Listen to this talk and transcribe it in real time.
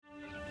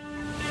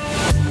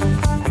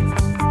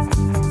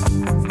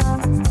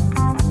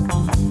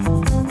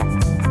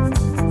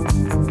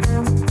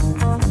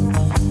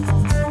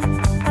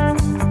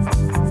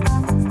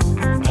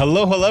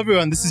Hello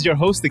everyone. This is your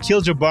host,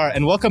 Akil Jabbar,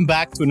 and welcome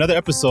back to another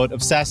episode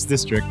of SaaS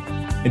District.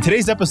 In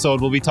today's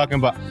episode, we'll be talking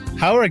about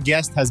how our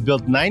guest has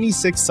built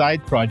 96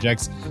 side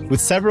projects,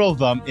 with several of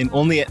them in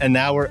only an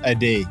hour a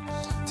day.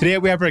 Today,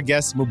 we have our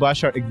guest,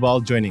 Mubashar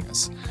Iqbal, joining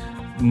us.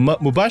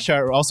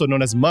 Mubashar, also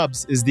known as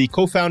Mubs, is the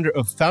co-founder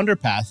of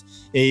FounderPath,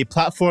 a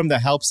platform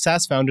that helps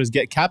SaaS founders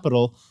get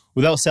capital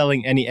without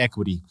selling any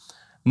equity.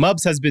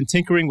 Mubs has been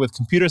tinkering with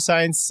computer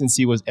science since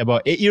he was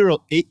about 8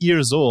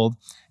 years old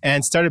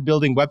and started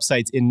building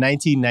websites in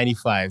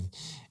 1995.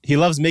 He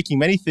loves making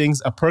many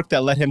things, a perk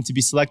that led him to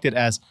be selected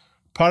as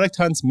Product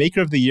Hunt's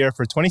Maker of the Year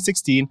for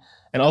 2016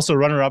 and also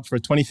runner-up for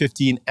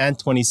 2015 and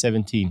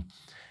 2017.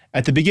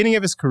 At the beginning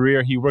of his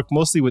career, he worked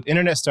mostly with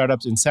internet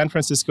startups in San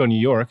Francisco and New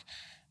York.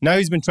 Now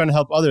he's been trying to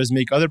help others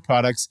make other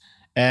products,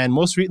 and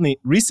most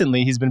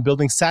recently, he's been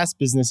building SaaS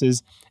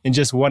businesses in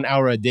just 1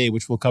 hour a day,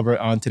 which we'll cover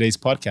on today's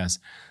podcast.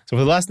 So for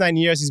the last 9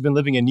 years, he's been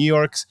living in New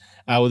York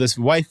with his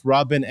wife,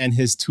 Robin, and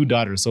his 2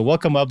 daughters. So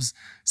welcome, Mubs.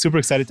 Super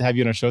excited to have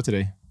you on our show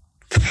today.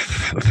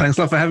 Thanks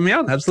a lot for having me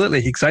on.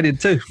 Absolutely.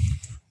 Excited too.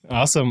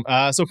 Awesome.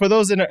 So for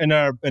those in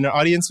our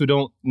audience who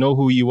don't know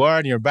who you are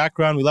and your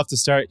background, we'd love to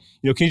start.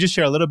 Can you just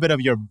share a little bit of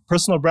your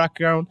personal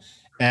background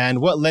and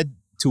what led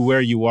to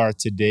where you are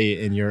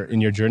today in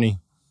your journey?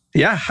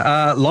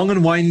 Yeah, long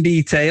and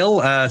windy tale.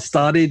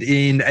 Started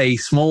in a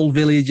small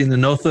village in the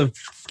north of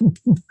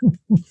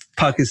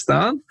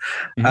Pakistan.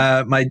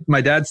 Mm-hmm.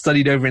 My dad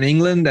studied over in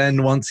England,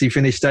 and once he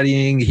finished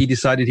studying, he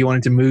decided he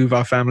wanted to move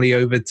our family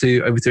over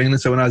to England.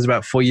 So when I was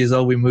about 4 years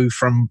old, we moved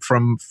from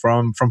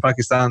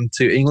Pakistan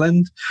to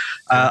England.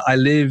 I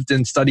lived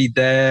and studied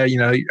there.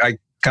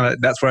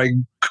 That's where I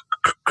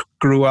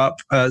grew up.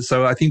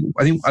 So I think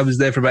I was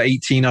there for about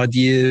 18 odd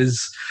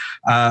years.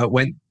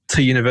 Went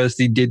to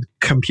university, did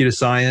computer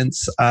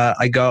science.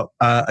 I got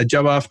a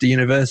job after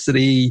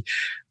university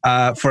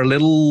for a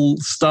little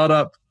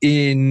startup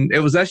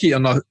it was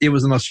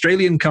an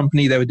Australian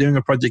company. They were doing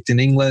a project in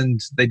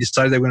England. They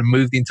decided they were going to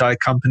move the entire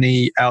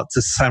company out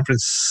to San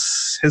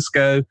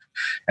Francisco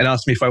and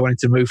asked me if I wanted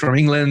to move from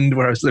England,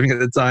 where I was living at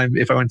the time,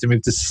 if I wanted to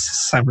move to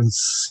San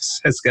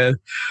Francisco.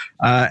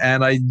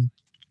 And I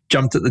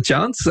jumped at the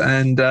chance,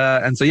 and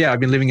so I've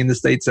been living in the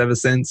States ever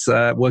since,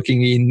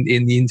 working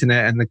in the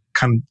internet and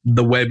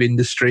the web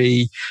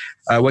industry.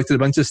 Worked at a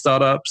bunch of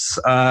startups.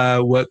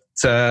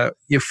 Worked for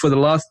the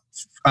last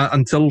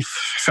until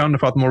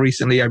FounderPath. More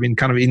recently, I've been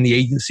kind of in the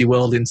agency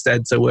world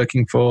instead, so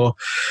working for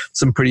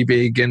some pretty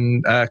big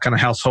and kind of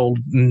household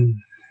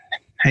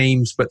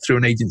names, but through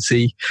an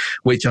agency,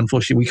 which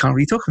unfortunately we can't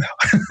really talk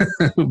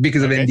about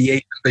because of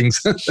NDA things.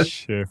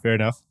 Sure, fair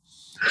enough.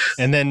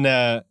 And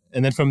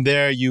then from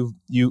there, you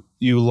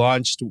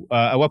launched.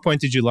 At what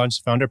point did you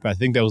launch FounderPath? I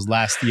think that was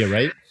last year,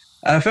 right?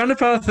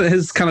 FounderPath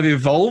has kind of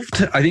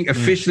evolved. I think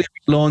officially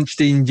we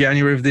launched in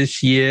January of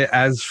this year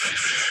as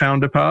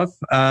FounderPath,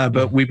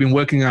 but we've been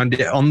working on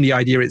the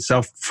idea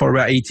itself for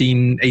about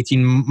 18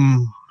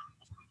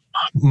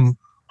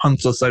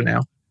 months or so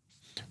now.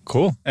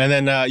 Cool. And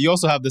then you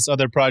also have this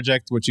other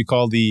project, which you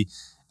call which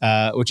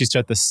you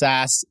start the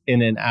SaaS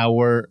in an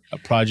hour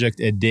project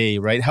a day,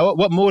 right?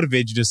 What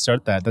motivated you to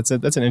start that? That's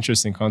an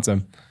interesting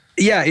concept.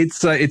 Yeah, I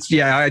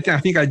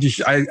think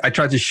I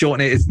tried to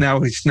shorten it. It's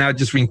now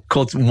just been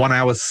called 1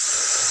 hour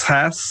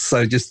SaaS, so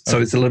it's a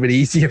little bit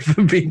easier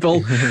for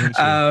people. Sure.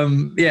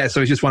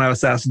 So it's just 1 hour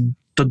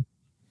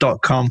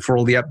SaaS.com for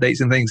all the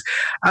updates and things.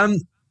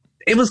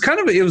 It was kind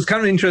of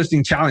an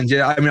interesting challenge.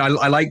 I mean,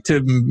 I like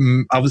to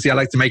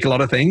make a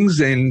lot of things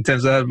in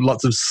terms of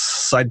lots of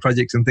side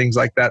projects and things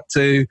like that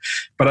too.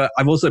 But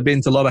I've also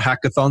been to a lot of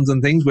hackathons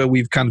and things where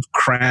we've kind of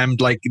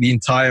crammed like the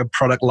entire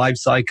product life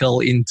cycle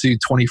into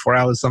 24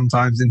 hours,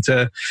 sometimes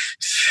into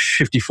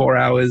 54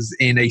 hours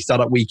in a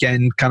startup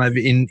weekend kind of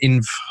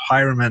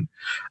environment.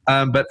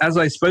 But as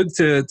I spoke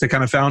to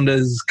kind of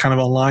founders kind of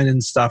online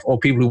and stuff, or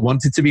people who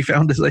wanted to be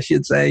founders, I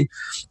should say,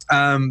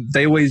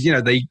 they always,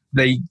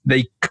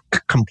 they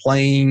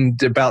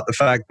complained about the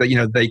fact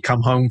that, they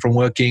come home from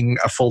working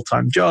a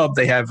full-time job,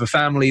 they have a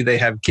family, they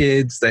have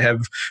kids, they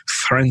have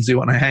friends who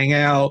want to hang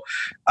out.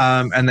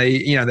 And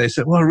they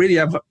said, well, really,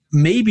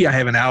 maybe I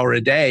have an hour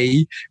a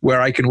day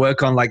where I can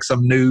work on like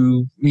some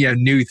new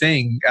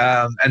thing.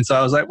 And so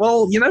I was like,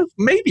 well,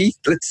 maybe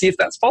let's see if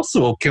that's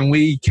possible. Can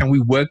we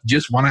work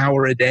just 1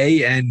 hour a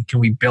day, and can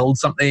we build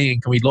something,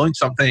 and can we launch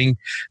something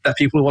that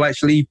people will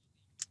actually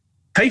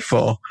pay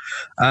for?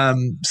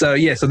 So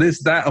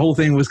that whole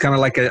thing was kind of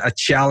like a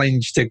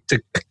challenge to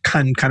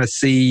kind of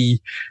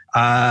see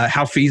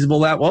how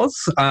feasible that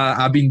was.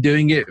 I've been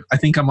doing it. I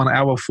think I'm on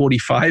hour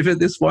 45 at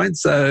this point.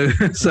 So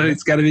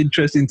it's kind of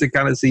interesting to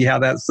kind of see how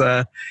that's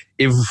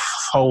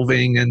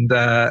evolving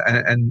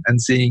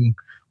and seeing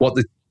what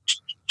the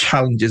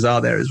challenges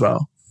are there as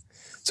well.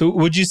 So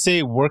would you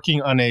say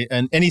working on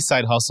any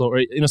side hustle,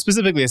 or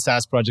specifically a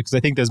SaaS project, because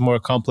I think there's more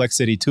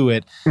complexity to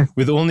it,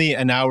 with only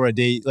an hour a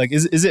day, like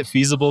is it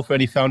feasible for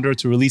any founder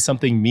to release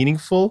something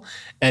meaningful?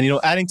 And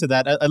adding to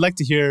that, I'd like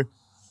to hear,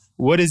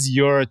 what does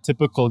your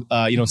typical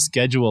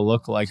schedule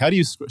look like? How do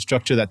you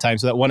structure that time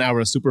so that 1 hour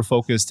is super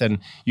focused and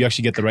you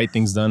actually get the right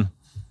things done?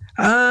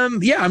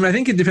 Yeah, I mean, I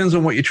think it depends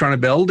on what you're trying to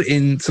build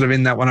in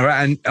that 1 hour,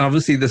 and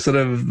obviously the sort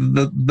of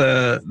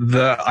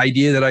the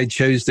idea that I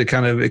chose to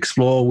kind of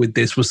explore with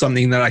this was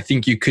something that I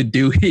think you could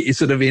do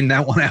sort of in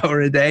that 1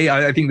 hour a day.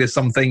 I think there's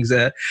some things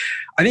that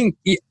I think.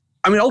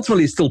 I mean,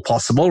 ultimately, it's still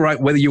possible, right?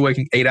 Whether you're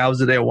working 8 hours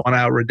a day or 1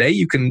 hour a day,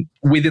 you can,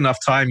 with enough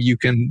time, you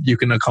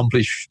can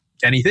accomplish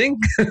anything.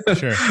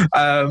 Sure.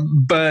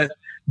 But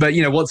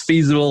what's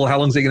feasible? How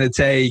long is it going to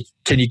take?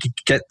 Can you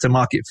get to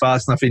market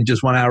fast enough in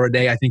just 1 hour a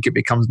day? I think it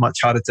becomes much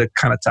harder to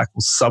kind of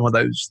tackle some of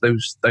those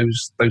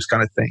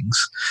kind of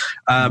things.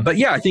 But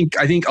yeah, I think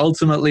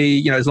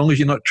ultimately, as long as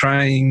you're not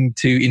trying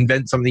to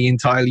invent something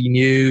entirely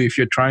new, if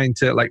you're trying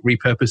to like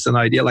repurpose an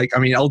idea, like, I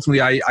mean,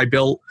 ultimately, I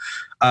built.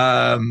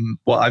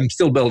 I'm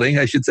still building,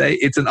 I should say.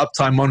 It's an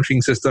uptime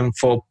monitoring system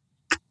for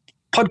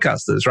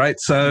podcasters, right?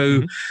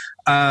 So,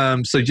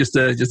 so just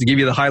to give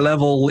you the high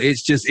level,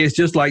 it's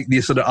just like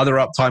the sort of other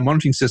uptime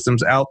monitoring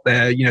systems out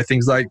there.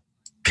 Things like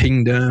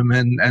Pingdom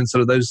and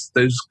sort of those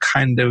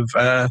kind of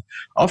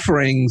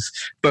offerings,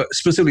 but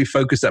specifically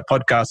focused at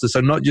podcasters.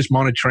 So not just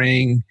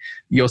monitoring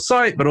your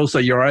site, but also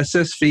your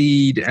RSS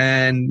feed.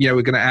 And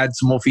we're going to add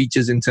some more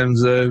features in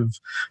terms of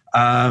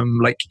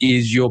like,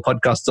 is your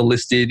podcast still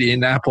listed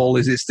in Apple?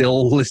 Is it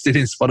still listed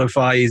in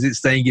Spotify? Is it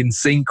staying in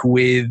sync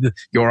with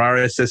your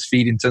RSS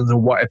feed in terms of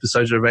what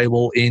episodes are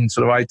available in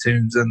sort of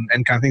iTunes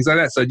and kind of things like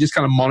that? So just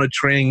kind of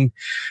monitoring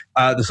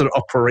the sort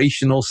of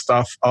operational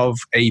stuff of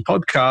a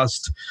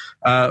podcast.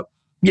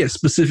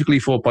 Specifically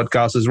for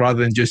podcasters, rather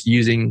than just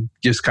using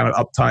just kind of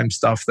uptime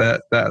stuff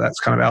that's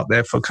kind of out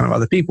there for kind of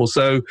other people.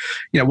 So,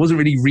 I wasn't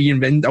really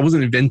I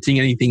wasn't inventing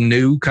anything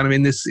new kind of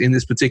in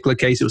this particular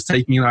case. It was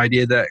taking an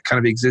idea that kind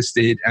of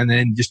existed and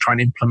then just trying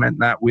to implement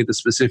that with a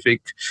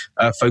specific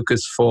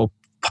focus for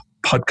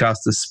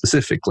podcasters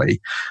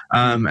specifically.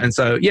 And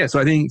so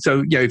I think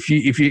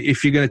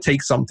if you're going to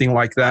take something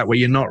like that where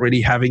you're not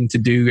really having to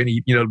do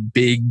any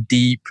big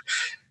deep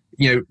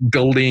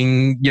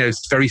building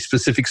very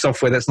specific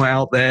software that's not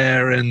out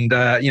there, and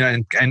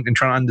and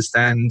trying to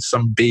understand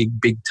some big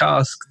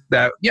task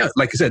that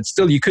like I said,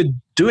 still you could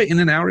do it in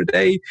an hour a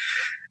day.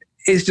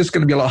 It's just going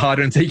to be a lot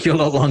harder and take you a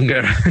lot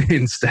longer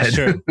instead.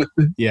 Sure.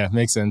 Yeah,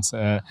 makes sense.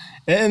 And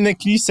then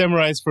can you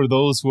summarize for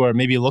those who are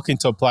maybe looking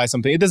to apply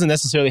something? It doesn't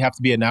necessarily have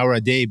to be an hour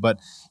a day, but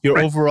your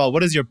overall,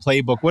 what is your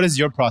playbook? What is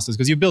your process?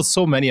 Because you built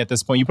so many at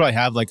this point. You probably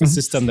have like a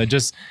system that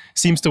just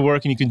seems to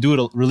work and you can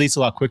do it, release a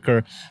lot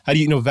quicker. How do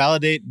you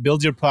validate,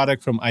 build your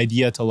product from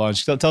idea to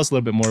launch? Tell us a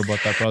little bit more about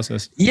that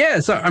process. Yeah,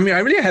 so I mean, I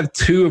really have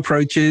two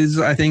approaches,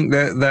 I think,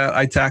 that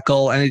I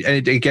tackle. And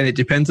it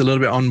depends a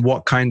little bit on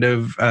what kind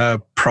of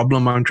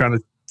problem I'm trying to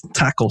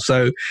tackle.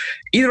 So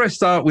either I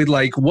start with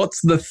like,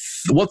 what's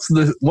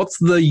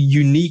the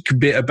unique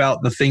bit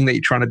about the thing that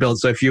you're trying to build.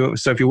 So if you're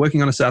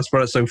working on a SaaS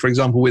product, so for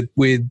example with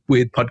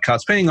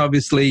Podcast Ping,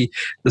 obviously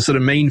the sort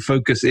of main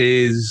focus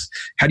is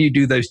how do you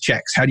do those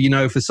checks? How do you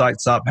know if the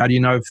site's up? How do you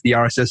know if the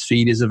RSS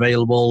feed is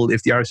available?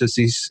 If the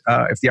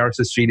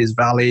RSS feed is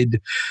valid?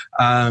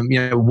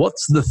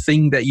 What's the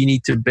thing that you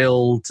need to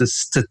build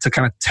to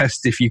kind of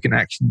test if you can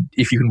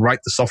write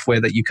the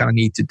software that you kind of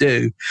need to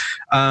do?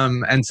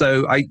 And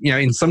so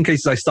in some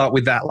cases I start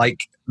with that,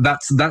 like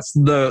that's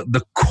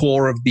the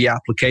core of the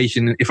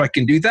application. If I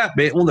can do that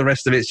bit, all the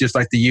rest of it's just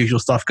like the usual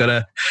stuff. Got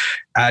to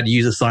add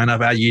user sign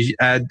up, add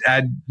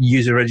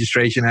user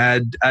registration,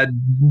 add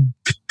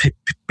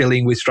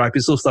billing with Stripe.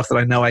 It's all stuff that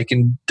I know I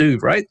can do,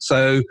 right?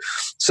 So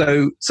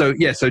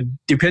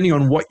depending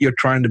on what you're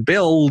trying to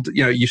build,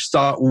 you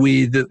start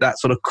with that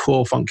sort of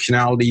core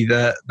functionality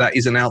that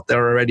isn't out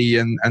there already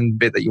and the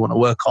bit that you want to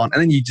work on.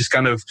 And then you just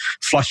kind of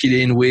flush it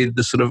in with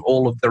the sort of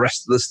all of the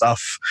rest of the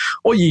stuff,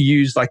 or you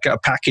use like a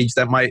package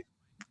that might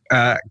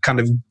kind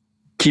of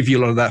give you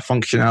a lot of that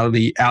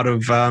functionality out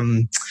of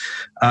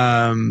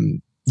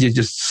you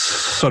just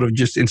sort of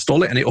just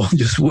install it and it all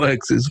just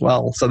works as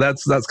well. So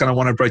that's kind of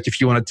one approach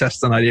if you want to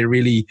test an idea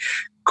really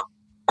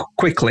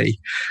quickly.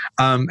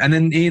 And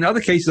then in other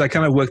cases, I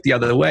kind of work the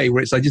other way,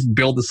 where it's I just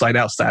build the site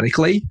out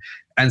statically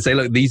and say,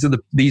 look, these are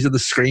the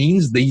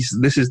screens.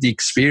 This is the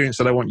experience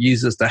that I want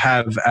users to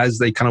have as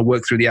they kind of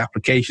work through the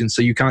application.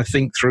 So you kind of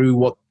think through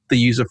what the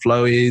user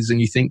flow is, and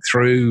you think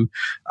through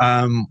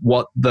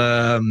what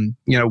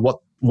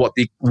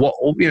it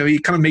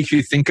kind of makes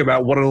you think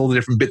about what are all the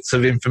different bits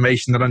of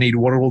information that I need,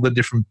 what are all the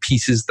different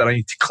pieces that I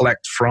need to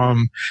collect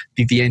from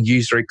the end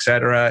user,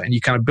 etc. And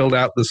you kind of build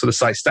out the sort of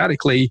site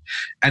statically,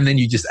 and then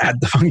you just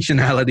add the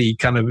functionality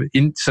kind of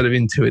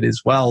into it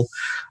as well.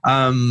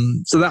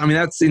 So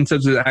that's in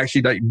terms of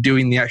actually like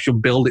doing the actual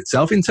build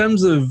itself. In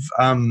terms of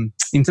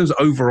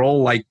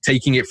overall, like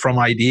taking it from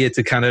idea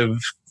to kind of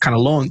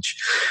launch.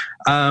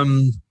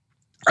 In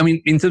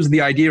terms of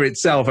the idea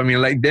itself,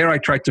 like there I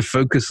tried to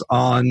focus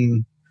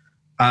on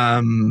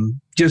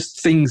just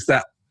things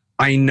that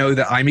I know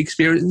that I'm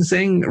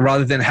experiencing,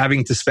 rather than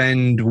having to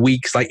spend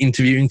weeks like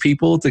interviewing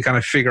people to kind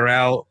of figure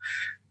out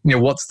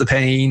what's the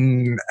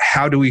pain?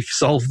 How do we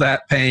solve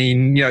that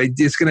pain?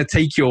 It's going to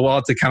take you a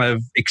while to kind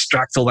of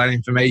extract all that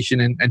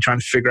information and try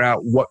and figure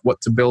out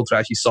what to build to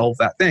actually solve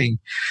that thing.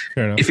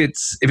 If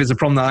it's a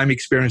problem that I'm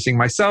experiencing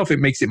myself, it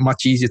makes it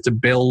much easier to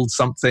build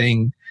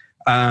something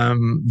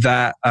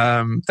that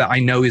I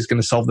know is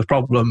going to solve the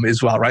problem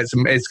as well, right?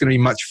 So it's going to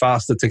be much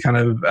faster to kind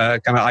of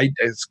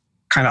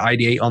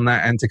ideate on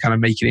that and to kind of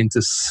make it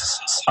into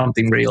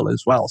something real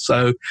as well.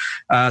 So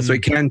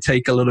it can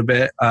take a little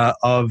bit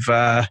of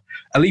a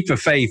leap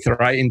of faith,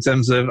 right? In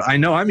terms of, I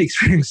know I'm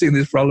experiencing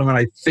this problem and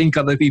I think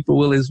other people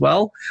will as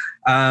well.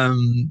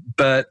 And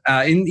so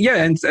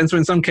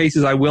in some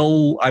cases I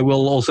will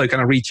also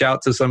kind of reach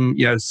out to some,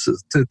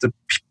 to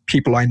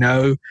people I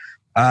know,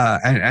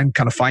 and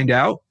kind of find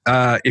out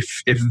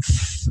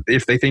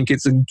if they think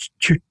it's a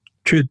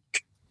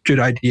good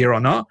idea or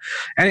not.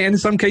 And in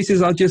some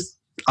cases I'll just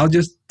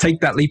take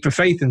that leap of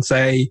faith and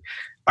say,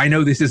 I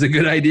know this is a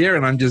good idea,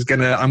 and I'm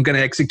gonna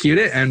execute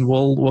it, and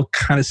we'll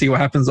kind of see what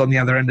happens on the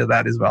other end of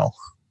that as well.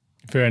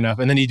 Fair enough.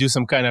 And then you do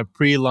some kind of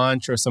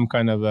pre-launch or some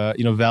kind of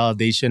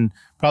validation,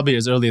 probably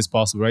as early as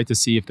possible, right, to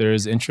see if there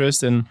is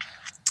interest. And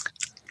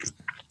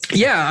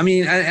yeah, I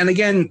mean, and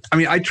again, I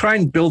mean, I try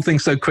and build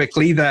things so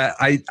quickly that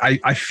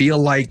I feel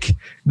like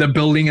the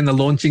building and the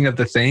launching of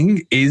the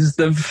thing is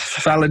the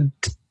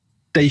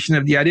validation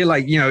of the idea.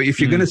 Like, if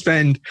you're going to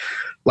spend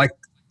like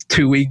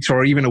 2 weeks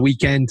or even a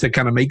weekend to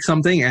kind of make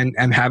something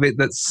and have it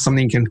that's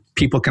something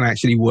people can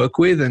actually work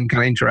with and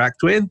kind of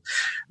interact with,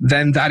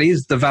 then that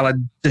is the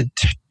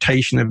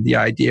validation of the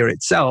idea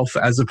itself,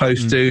 as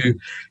opposed to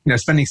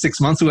spending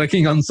 6 months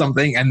working on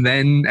something and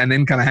then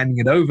kind of handing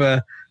it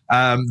over.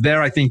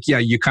 There, I think,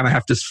 you kind of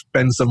have to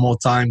spend some more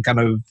time kind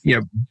of,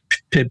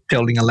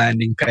 building a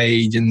landing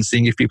page and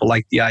seeing if people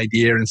like the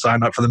idea and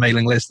sign up for the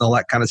mailing list and all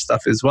that kind of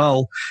stuff as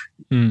well.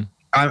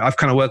 I've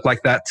kind of worked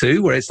like that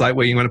too, where it's like,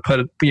 where you want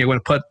to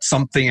put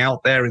something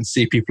out there and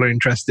see if people are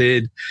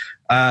interested,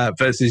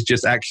 versus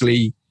just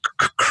actually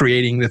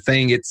creating the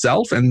thing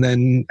itself and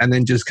then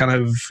just kind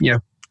of,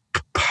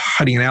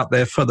 putting it out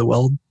there for the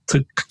world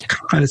to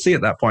kind of see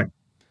at that point.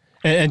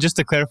 And just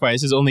to clarify,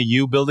 this is only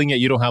you building it?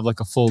 You don't have like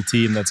a full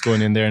team that's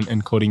going in there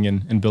and coding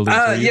and building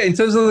it for you? Yeah, in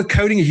terms of the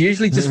coding, it's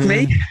usually just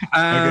me. Okay.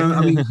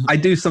 I mean,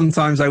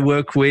 I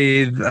work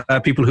with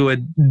people who are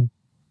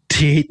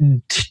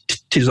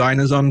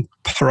designers on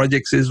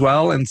projects as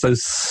well. And so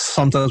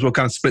sometimes we'll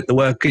kind of split the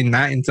work in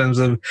that, in terms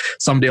of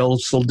somebody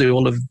else will do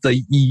all of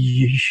the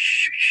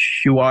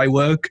UI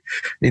work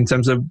in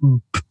terms of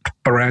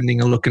branding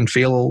a look and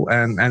feel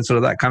and sort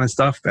of that kind of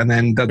stuff. And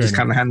then they'll just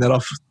kind of hand that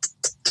off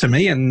to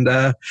me, and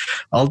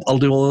I'll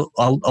do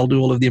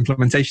all of the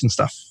implementation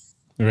stuff.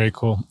 Very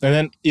cool. And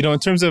then, in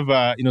terms of,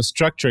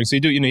 structuring, so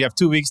you have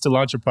 2 weeks to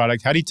launch a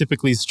product. How do you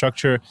typically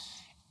structure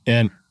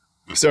and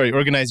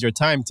organize your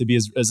time to be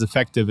as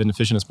effective and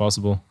efficient as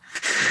possible?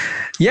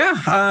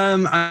 Yeah,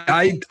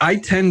 I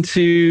tend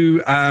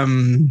to.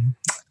 I'm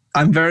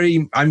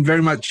very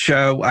much,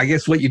 I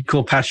guess, what you'd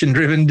call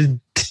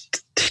passion-driven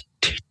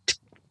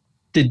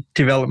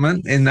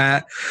development. In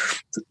that,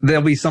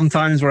 there'll be some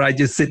times where I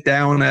just sit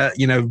down at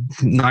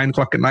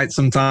 9:00 at night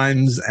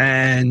sometimes,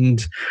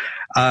 and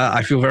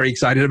I feel very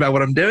excited about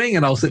what I'm doing,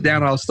 and I'll sit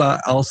down and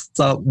I'll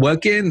start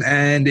working,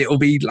 and it will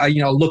be like,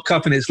 I'll look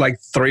up and it's like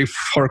 3,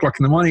 4 o'clock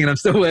in the morning and I'm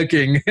still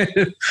working.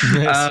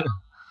 Yes.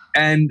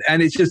 And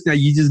it's just,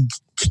 you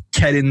just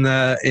get in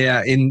the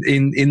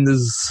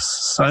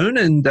zone,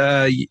 and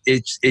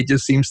it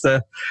just seems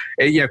to,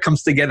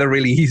 comes together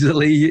really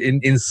easily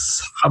in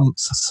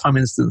some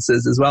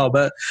instances as well.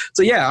 But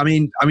so yeah, I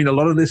mean a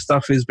lot of this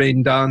stuff is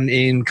being done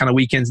in kind of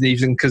weekends and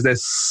evenings because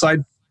there's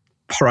side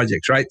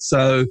projects, right?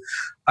 So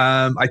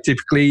I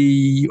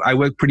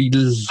work pretty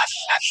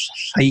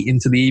late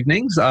into the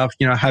evenings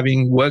after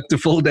having worked a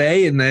full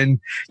day, and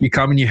then you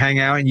come and you hang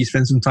out and you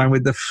spend some time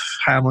with the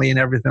family and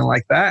everything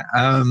like that.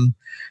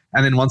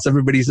 And then once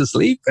everybody's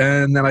asleep,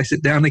 and then I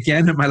sit down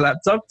again at my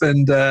laptop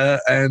and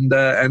kind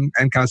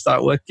of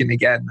start working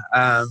again.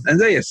 And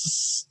so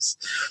yes,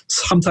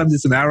 sometimes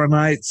it's an hour a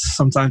night,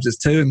 sometimes it's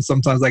 2, and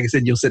sometimes, like I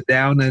said, you'll sit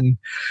down and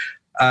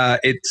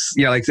it's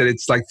like I said,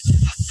 it's like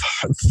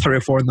 3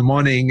 or 4 in the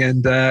morning,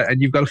 and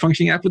you've got a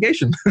functioning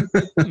application.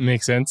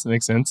 Makes sense.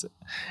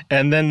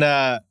 And then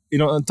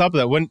on top of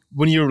that,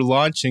 when you're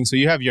launching, so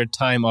you have your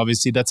time.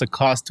 Obviously, that's a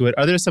cost to it.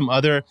 Are there some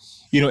other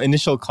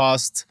initial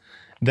costs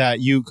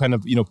that you kind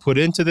of put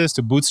into this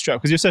to bootstrap?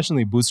 Because you're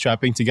essentially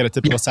bootstrapping to get a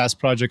typical SaaS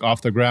project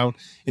off the ground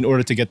in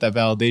order to get that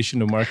validation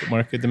to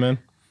market demand.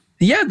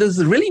 Yeah,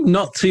 there's really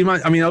not too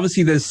much. I mean,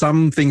 obviously, there's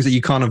some things that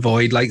you can't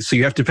avoid. Like, so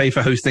you have to pay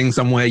for hosting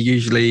somewhere,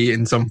 usually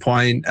in some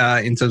point,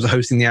 in terms of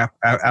hosting the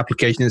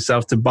application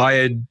itself. To buy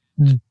a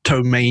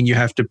domain, you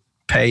have to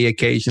pay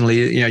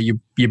occasionally. You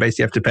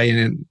basically have to pay,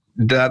 and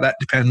that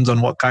depends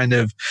on what kind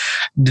of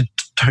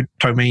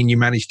domain you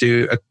manage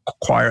to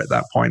acquire at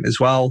that point as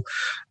well.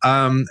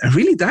 And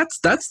really, that's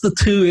the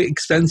 2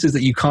 expenses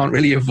that you can't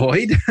really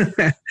avoid.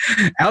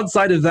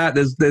 Outside of that,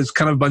 there's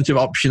kind of a bunch of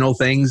optional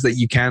things that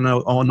you can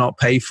or not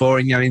pay for.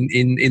 And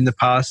in the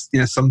past,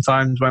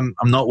 sometimes when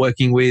I'm not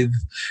working with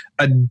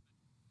a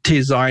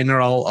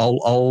designer.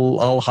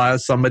 I'll hire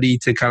somebody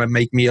to kind of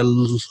make me a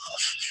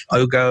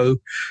logo,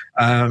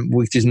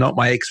 which is not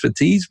my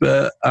expertise,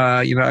 but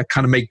I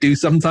kind of make do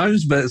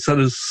sometimes. But sort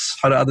of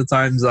other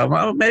times,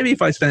 well, maybe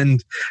if I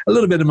spend a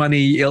little bit of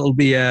money, it'll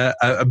be a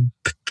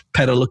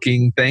better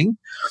looking thing.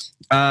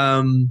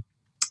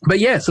 But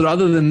yeah, so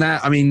other than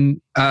that, I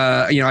mean,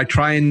 I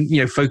try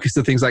and focus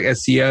to things like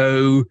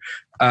SEO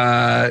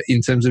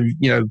in terms of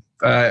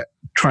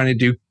trying to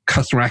do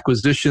customer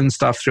acquisition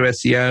stuff through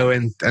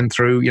SEO and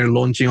through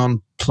launching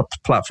on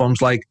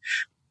platforms like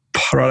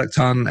Product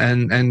Hunt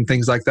and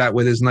things like that,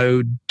 where there's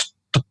no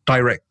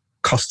direct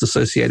cost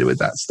associated with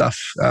that stuff.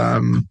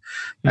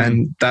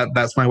 And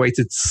that's my way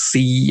to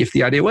see if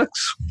the idea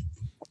works.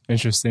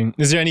 Interesting.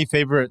 Is there any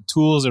favorite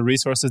tools or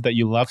resources that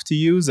you love to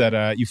use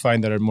that you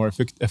find that are more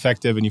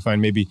effective, and you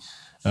find maybe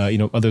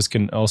others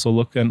can also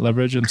look and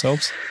leverage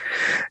themselves?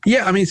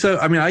 Yeah, I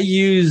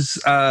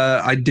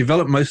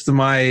develop most of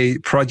my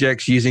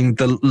projects using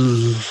the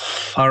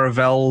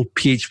Laravel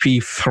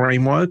PHP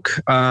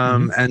framework.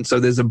 And so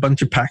there's a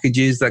bunch of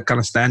packages that kind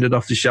of standard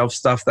off the shelf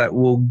stuff that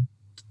will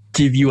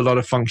give you a lot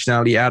of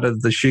functionality out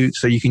of the chute,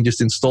 so you can just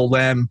install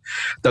them.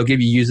 They'll give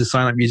you user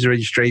sign up, user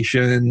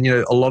registration,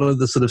 a lot of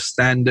the sort of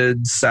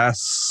standard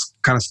SaaS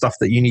kind of stuff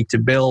that you need to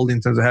build in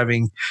terms of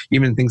having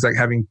even things like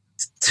having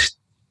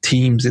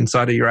teams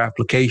inside of your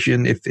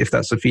application if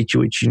that's a feature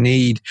which you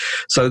need.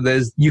 So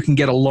you can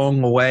get a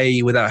long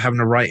way without having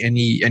to write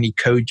any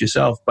code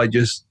yourself by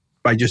just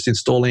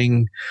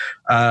installing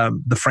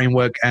the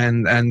framework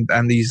and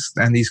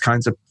these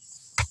kinds of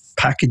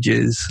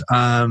packages.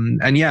 I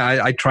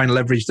try and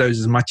leverage those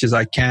as much as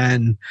I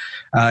can.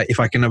 If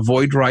I can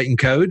avoid writing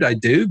code, I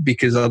do,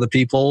 because other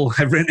people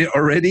have written it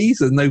already.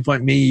 So there's no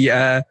point me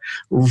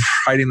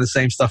writing the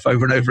same stuff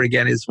over and over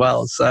again as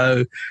well.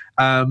 So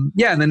and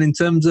then in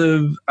terms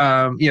of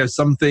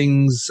some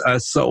things,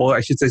 or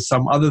I should say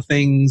some other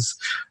things,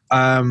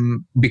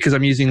 because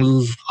I'm using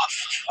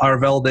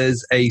Laravel,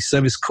 there's a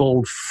service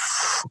called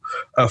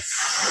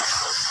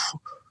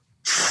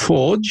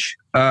Forge,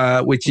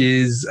 which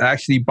is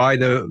actually by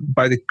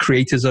the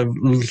creators of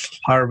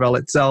Laravel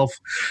itself,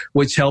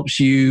 which helps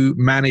you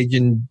manage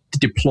and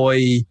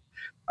deploy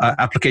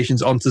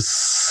applications onto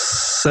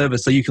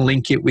servers. So you can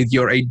link it with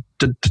your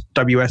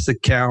AWS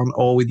account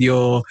or with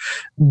your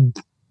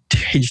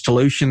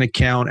DigitalOcean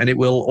account, and it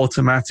will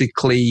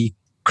automatically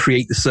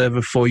create the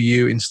server for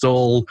you,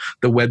 install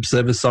the web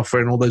server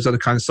software and all those other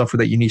kinds of software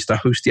that you need to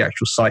host the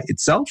actual site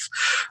itself.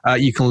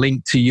 You can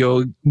link to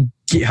your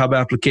GitHub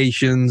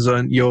applications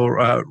and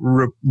your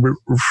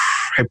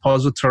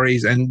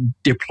repositories and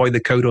deploy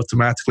the code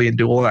automatically and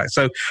do all that.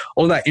 So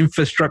all that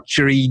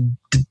infrastructure-y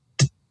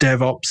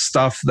DevOps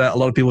stuff that a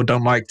lot of people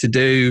don't like to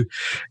do,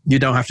 you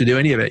don't have to do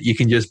any of it. You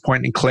can just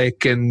point and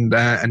click and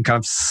kind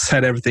of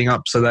set everything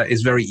up so that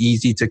it's very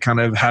easy to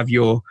kind of have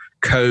your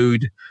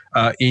code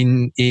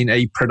in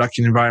a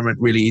production environment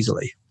really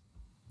easily.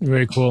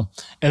 Very cool.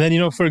 And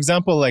then, for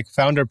example, like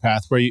Founder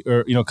Path,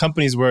 where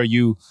companies where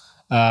you've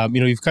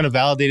kind of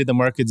validated the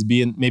markets,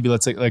 being maybe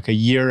let's say like a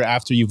year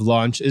after you've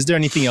launched. Is there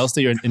anything else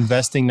that you're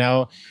investing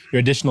now, your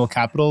additional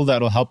capital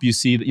that'll help you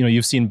see that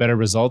you've seen better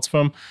results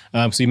from?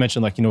 So you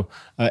mentioned like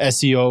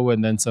SEO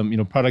and then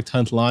some Product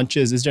Hunt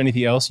launches. Is there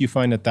anything else you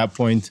find at that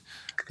point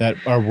that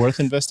are worth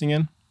investing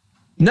in?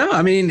 No,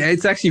 I mean,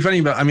 it's actually funny,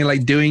 but I mean,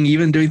 like doing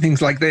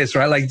things like this,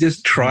 right? Like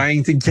just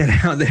trying to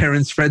get out there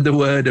and spread the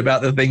word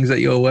about the things that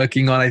you're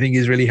working on, I think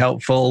is really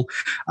helpful.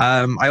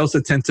 I also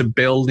tend to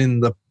build in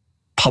the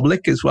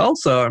public as well.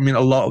 So, I mean,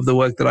 a lot of the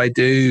work that I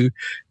do,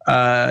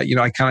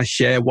 I kind of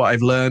share what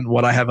I've learned,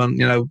 what I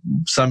haven't,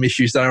 some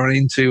issues that I run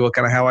into, or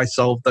kind of how I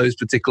solve those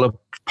particular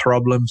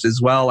problems as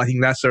well. I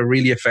think that's a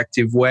really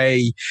effective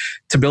way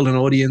to build an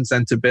audience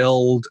and to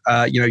build,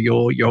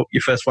 your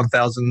first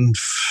 1,000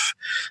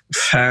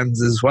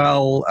 fans as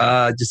well,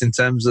 just in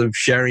terms of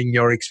sharing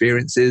your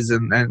experiences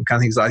and kind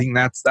of things. I think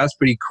that's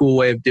pretty cool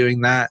way of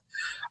doing that.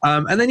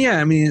 And then,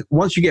 I mean,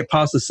 once you get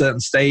past a certain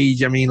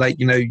stage, I mean, like,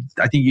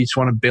 I think you just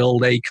want to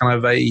build a kind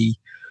of a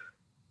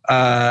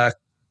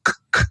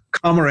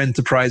calmer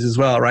enterprise as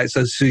well, right?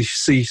 So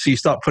you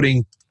start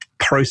putting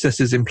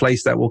processes in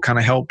place that will kind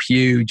of help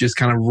you just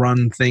kind of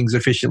run things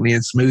efficiently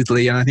and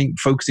smoothly. And I think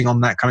focusing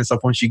on that kind of stuff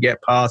once you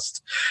get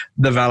past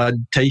the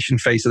validation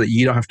phase so that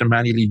you don't have to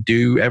manually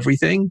do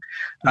everything.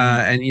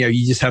 And,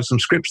 you just have some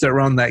scripts that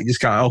run that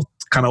just kind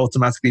of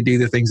automatically do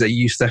the things that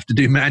you used to have to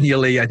do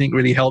manually, I think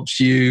really helps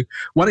you.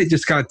 One, it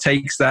just kind of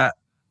takes that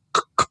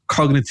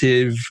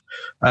cognitive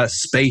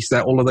space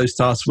that all of those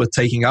tasks were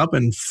taking up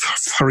and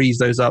frees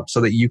those up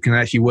so that you can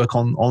actually work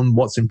on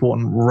what's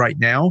important right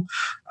now.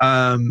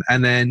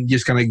 And then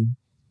just kind of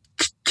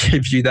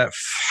gives you that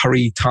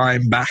free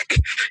time back,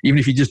 even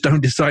if you just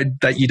don't decide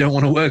that you don't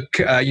want to work,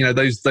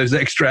 those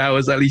extra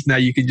hours. At least now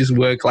you can just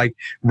work like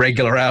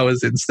regular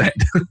hours instead.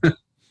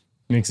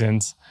 Makes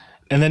sense.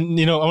 And then,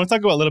 I want to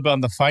talk about a little bit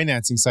on the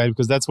financing side,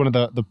 because that's one of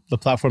the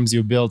platforms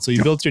you built. So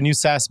you built your new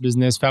SaaS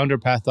business,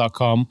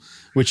 founderpath.com,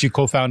 which you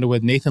co-founded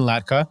with Nathan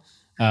Latka.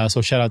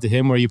 So shout out to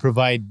him, where you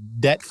provide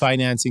debt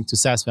financing to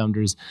SaaS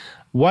founders.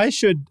 Why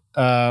should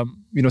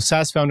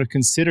SaaS founder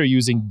consider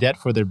using debt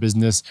for their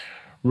business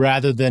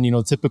rather than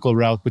typical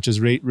route, which is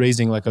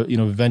raising like a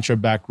venture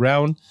backed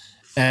round?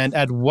 And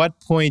at what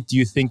point do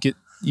you think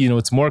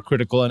it's more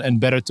critical and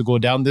better to go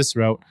down this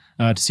route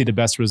to see the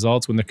best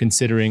results when they're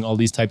considering all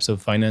these types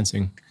of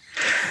financing?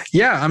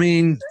 Yeah, I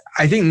mean,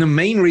 I think the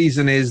main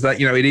reason is that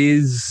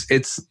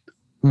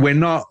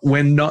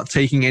we're not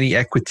taking any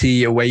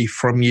equity away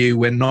from you.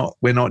 We're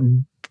not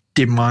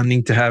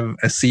demanding to have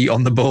a seat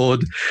on the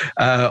board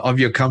of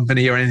your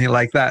company or anything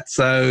like that.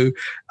 So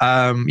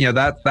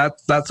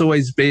that's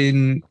always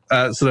been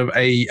sort of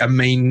a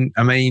main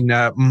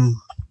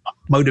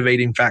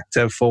motivating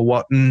factor for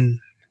what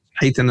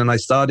Hayton and I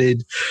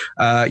started.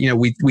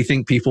 We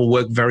think people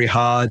work very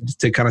hard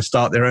to kind of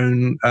start their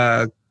own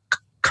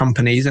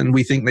companies, and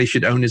we think they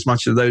should own as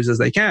much of those as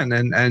they can,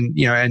 and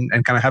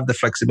kind of have the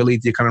flexibility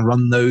to kind of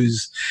run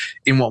those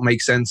in what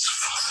makes sense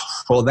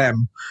for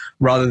them,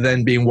 rather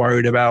than being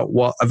worried about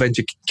what a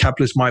venture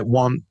capitalist might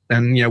want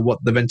and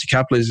what the venture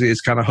capitalist is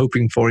kind of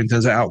hoping for in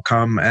terms of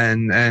outcome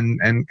and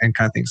kind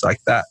of things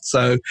like that.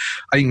 So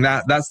I think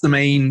that's the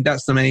main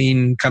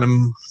kind of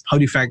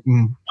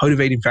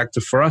motivating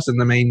factor for us, and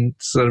the main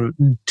sort of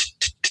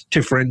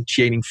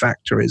differentiating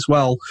factor as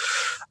well.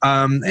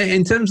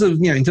 In terms of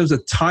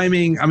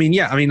timing,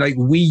 like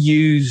we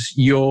use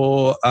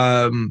your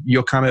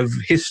kind of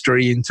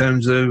history in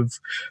terms of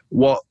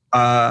what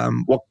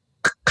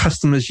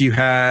customers you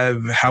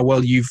have, how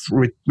well you've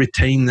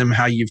retained them,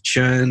 how you've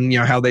churned,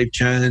 how they've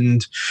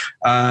churned,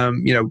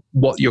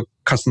 what your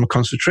customer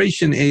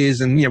concentration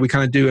is, and we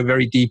kind of do a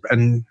very deep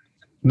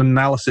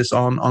analysis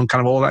on kind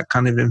of all that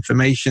kind of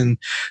information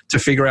to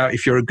figure out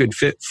if you're a good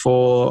fit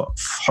for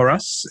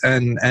us,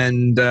 and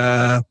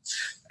so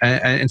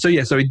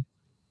it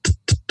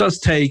does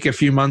take a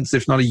few months,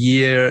 if not a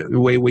year,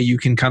 where you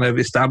can kind of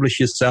establish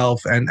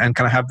yourself and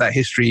kind of have that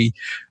history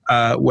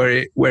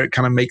where it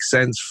kind of makes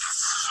sense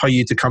for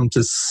you to come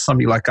to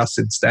somebody like us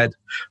instead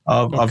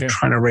of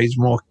trying to raise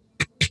more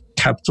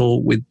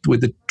capital with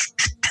the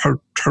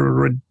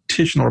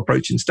traditional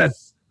approach instead.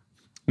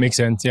 Makes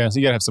sense. Yeah. So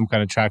you got to have some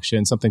kind of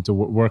traction, something to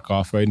work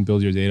off, right? And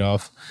build your data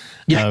off.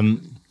 Yeah.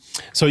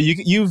 So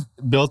you've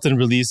built and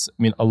released,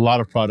 a lot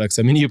of products.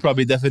 You're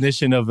probably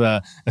definition of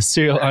a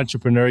serial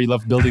entrepreneur. You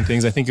love building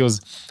things. I think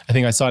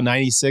I saw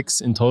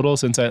 96 in total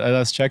since I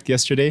last checked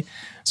yesterday.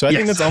 So I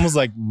think that's almost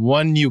like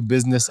one new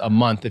business a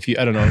month, in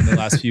the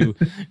last few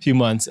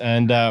months.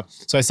 And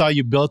so I saw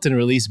you built and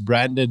released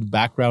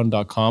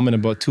brandedbackground.com in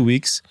about 2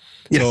 weeks.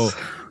 Yes. So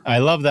I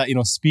love that,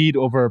 speed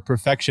over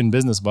perfection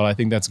business model. I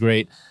think that's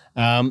great.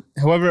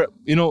 However,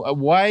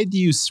 why do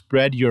you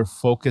spread your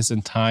focus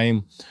and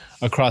time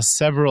across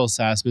several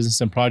SaaS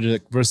business and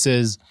projects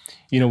versus,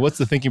 what's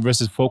the thinking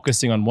versus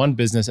focusing on one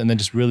business and then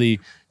just really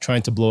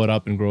trying to blow it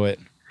up and grow it?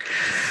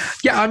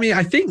 Yeah,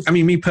 I think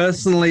me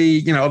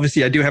personally,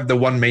 obviously I do have the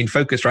one main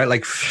focus, right?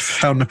 Like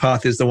Founder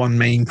Path is the one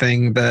main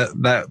thing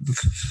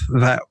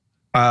that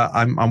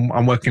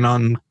I'm working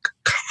on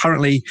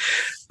currently,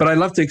 but I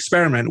love to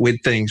experiment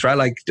with things, right?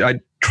 Like I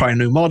try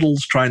new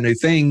models, try new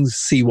things,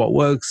 see what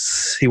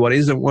works, see what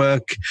isn't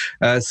working,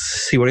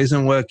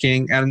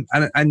 and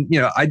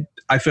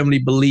I firmly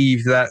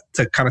believe that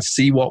to kind of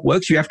see what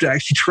works, you have to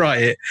actually try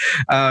it,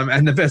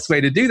 and the best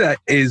way to do that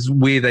is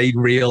with a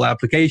real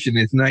application.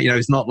 It's not,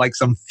 it's not like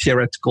some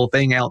theoretical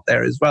thing out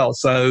there as well.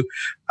 So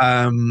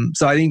I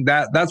think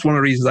that's one of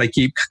the reasons I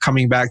keep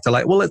coming back to,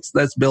 like, well,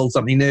 let's build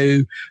something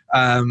new,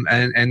 and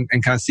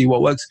kind of see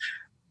what works.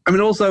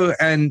 Also,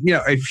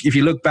 if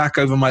you look back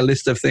over my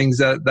list of things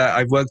that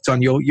I've worked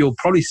on, you'll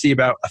probably see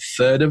about a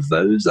third of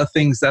those are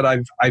things that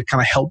I've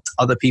kind of helped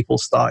other people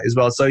start as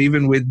well. So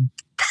even with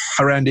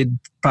Branded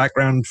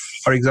Background,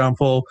 for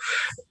example,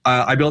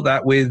 I built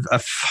that with a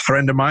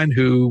friend of mine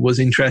who was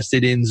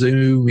interested in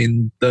Zoom,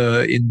 in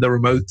the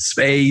remote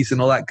space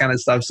and all that kind of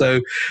stuff.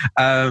 So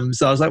I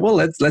was like, well,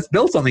 let's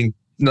build something.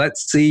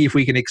 Let's see if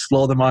we can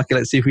explore the market.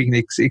 Let's see if we can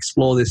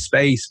explore this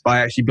space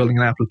by actually building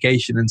an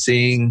application and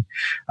seeing,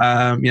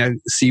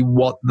 see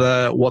what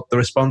the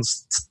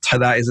response to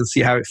that is and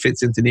see how it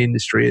fits into the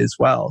industry as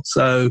well.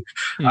 So,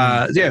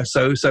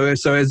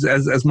 So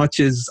as much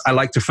as I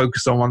like to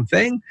focus on one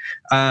thing,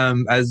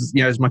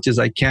 as much as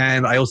I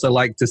can, I also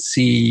like to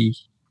see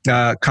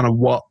kind of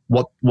what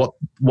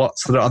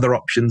sort of other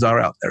options are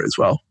out there as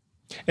well.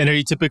 And are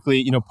you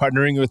typically,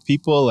 partnering with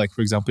people, like,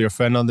 for example, your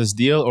friend on this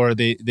deal, or are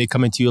they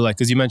coming to you, like,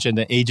 because you mentioned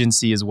the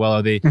agency as well,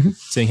 are they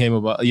saying, hey,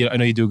 I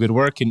know you do good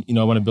work and,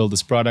 I want to build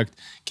this product.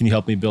 Can you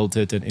help me build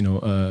it? And,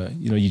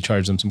 you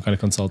charge them some kind of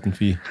consultant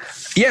fee.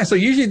 Yeah. So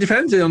usually it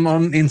depends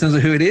on in terms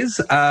of who it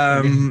is.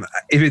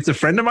 If it's a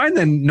friend of mine,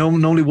 then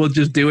normally we'll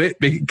just do it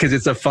because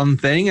it's a fun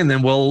thing. And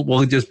then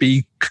we'll just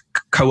be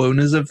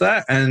co-owners of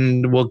that,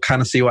 and we'll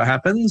kind of see what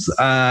happens.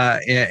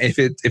 If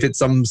it's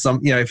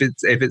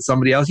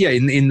somebody else,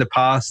 in the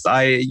past,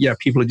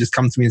 people have just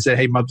come to me and said,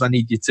 "Hey, Mubs, I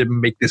need you to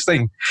make this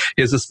thing.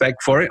 Here's a spec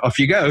for it. Off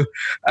you go."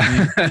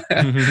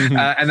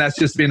 And that's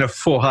just been a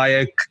for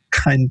hire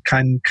kind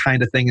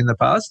of thing in the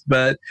past.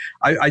 But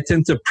I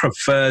tend to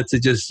prefer to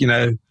just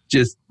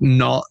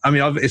not. I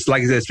mean, it's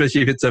like I said,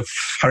 especially if it's a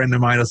friend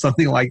of mine or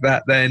something like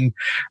that, then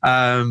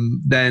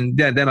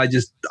I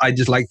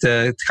just like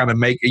to kind of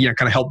make,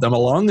 kind of help them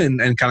along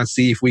and kind of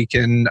see if we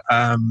can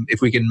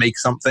make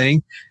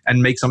something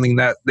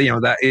that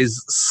that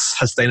is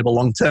sustainable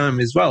long term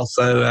as well.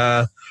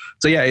 So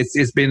yeah, it's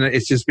just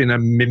been a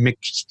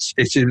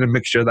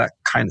mixture of that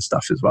kind of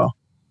stuff as well.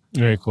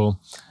 Very cool.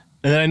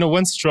 And then I know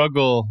one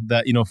struggle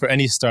that, for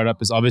any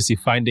startup is obviously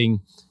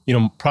finding,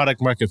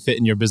 product market fit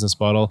in your business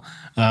model.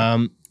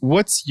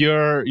 What's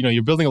your,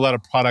 you're building a lot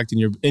of product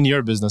in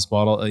your business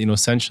model,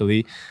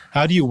 essentially.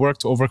 How do you work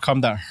to overcome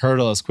that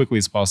hurdle as quickly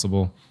as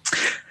possible?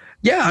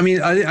 Yeah, I mean,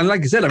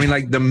 like I said,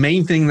 the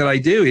main thing that I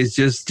do is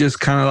just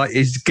kind of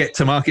is get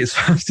to market as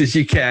fast as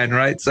you can,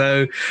 right?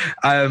 So,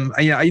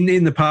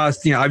 in the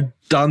past, I've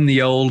done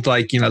the old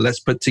let's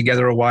put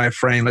together a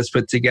wireframe, let's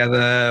put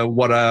together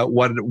what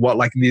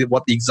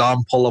the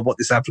example of what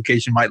this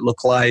application might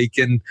look like,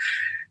 and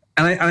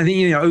I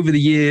think over the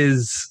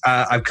years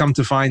I've come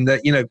to find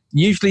that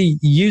usually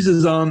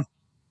users aren't,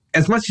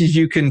 as much as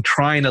you can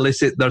try and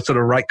elicit the sort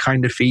of right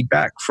kind of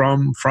feedback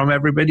from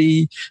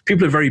everybody,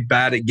 people are very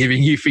bad at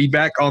giving you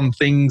feedback on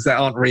things that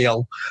aren't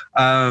real.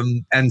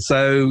 And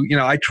so,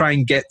 I try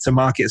and get to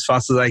market as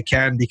fast as I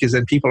can, because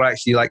then people are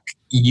actually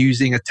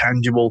using a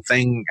tangible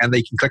thing and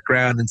they can click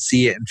around and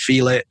see it and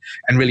feel it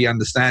and really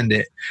understand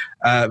it,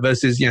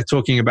 versus,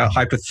 talking about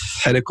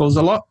hypotheticals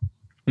a lot.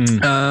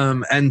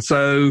 And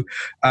so,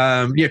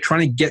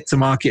 trying to get to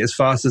market as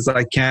fast as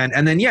I can.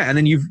 And then,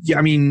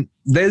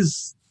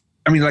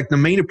 the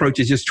main approach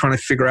is just trying to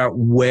figure out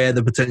where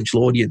the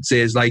potential audience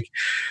is.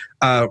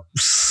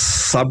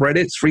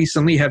 Subreddits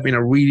recently have been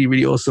a really,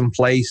 really awesome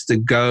place to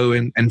go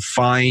and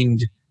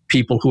find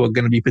people who are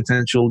going to be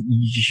potential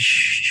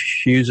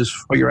users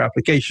for your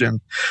application.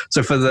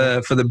 So for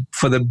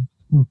the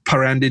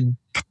branded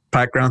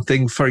background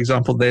thing, for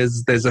example,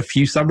 there's a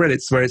few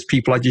subreddits where it's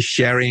people are just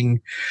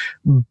sharing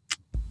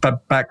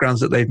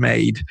backgrounds that they've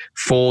made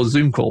for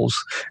Zoom calls,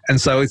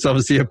 and so it's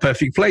obviously a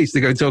perfect place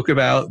to go talk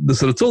about the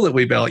sort of tool that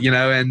we built,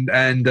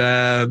 and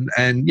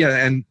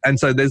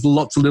so there's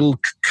lots of little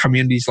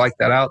communities like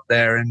that out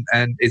there,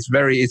 and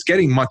it's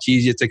getting much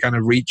easier to kind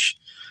of reach,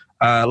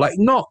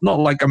 not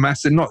like a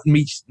massive, not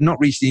reach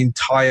the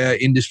entire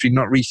industry,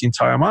 not reach the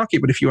entire market,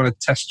 but if you want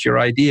to test your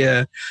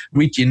idea,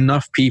 reach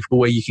enough people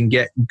where you can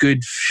get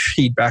good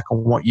feedback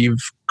on what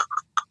you've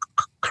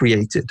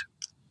created.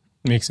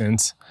 Makes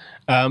sense.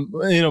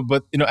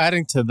 But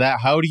adding to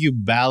that, how do you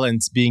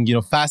balance being,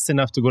 fast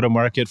enough to go to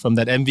market from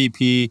that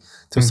MVP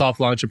to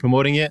soft launch and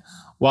promoting it,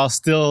 while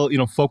still,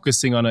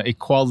 focusing on a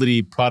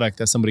quality product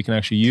that somebody can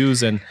actually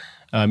use, and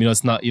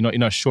it's not, you're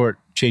not short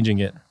changing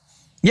it.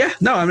 Yeah,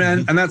 no,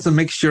 and that's a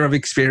mixture of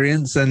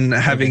experience and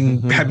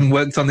having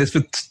worked on this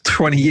for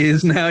 20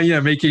 years now,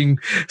 making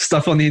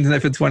stuff on the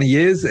internet for 20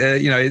 years,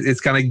 it's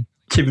kind of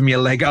giving me a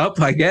leg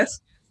up, I guess.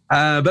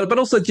 But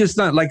also just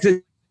not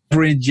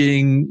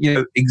bridging,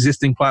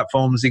 existing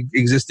platforms,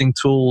 existing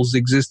tools,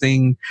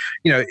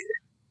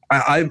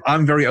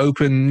 I'm very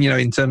open,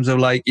 in terms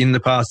of in the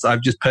past,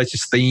 I've just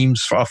purchased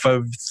themes off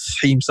of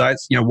theme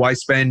sites. Why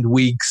spend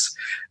weeks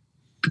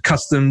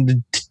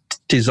custom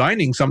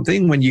designing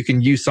something when you can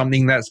use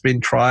something that's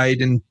been tried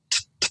and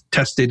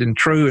tested and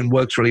true and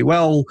works really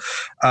well?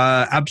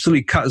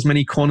 Absolutely cut as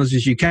many corners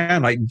as you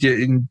can.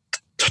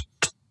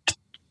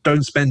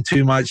 Don't spend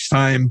too much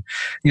time,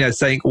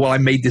 saying, well, I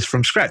made this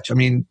from scratch. I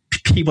mean,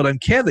 people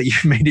don't care that you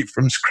made it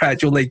from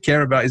scratch. All they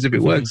care about is if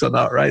it works or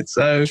not, right?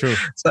 So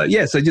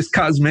just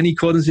cut as many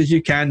corners as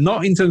you can,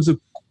 not in terms of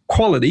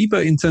quality,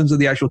 but in terms of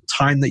the actual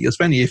time that you're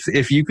spending.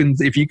 If you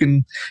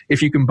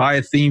can buy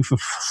a theme for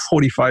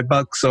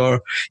 $45,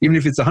 or even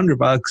if it's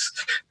 $100,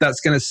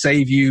 that's going to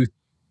save you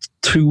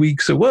 2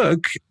 weeks of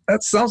work.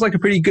 That sounds like a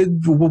pretty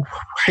good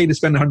way to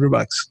spend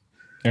 $100.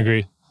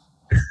 Agreed.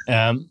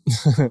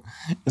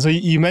 So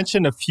you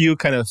mentioned a few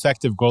kind of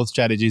effective growth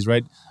strategies,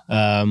 right?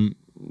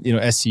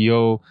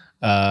 SEO,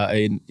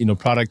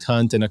 Product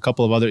Hunt, and a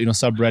couple of other,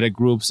 subreddit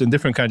groups, and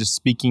different kinds of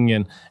speaking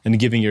and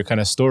giving your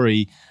kind of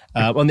story.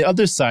 On the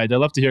other side, I'd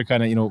love to hear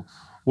kind of,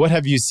 what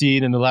have you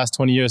seen in the last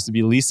 20 years to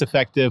be least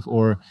effective,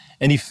 or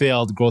any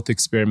failed growth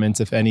experiments,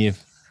 if any?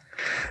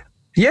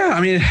 Yeah,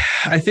 I mean,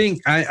 I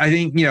think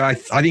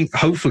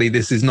hopefully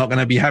this is not going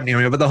to be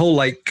happening, but the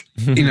whole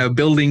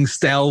building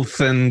stealth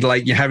and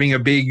you're having a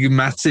big,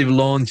 massive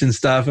launch and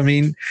stuff. I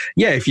mean,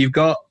 yeah, if you've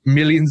got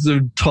millions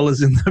of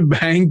dollars in the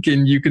bank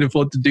and you can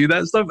afford to do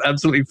that stuff,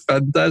 absolutely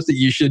fantastic.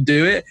 You should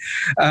do it,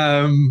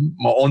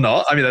 or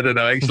not. I mean, I don't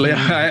know. Actually,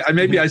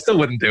 maybe I still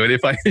wouldn't do it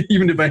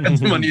even if I had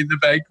the money in the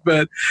bank.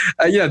 But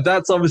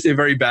that's obviously a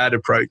very bad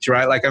approach,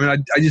 right?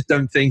 I just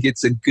don't think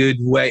it's a good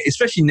way,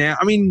 especially now.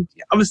 I mean,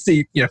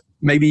 obviously,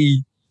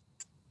 maybe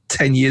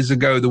 10 years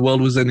ago, the world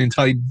was an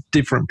entirely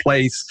different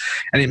place,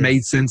 and it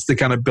made sense to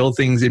kind of build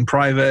things in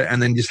private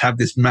and then just have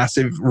this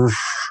massive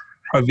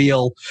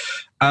reveal.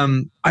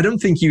 I don't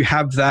think you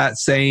have that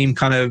same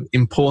kind of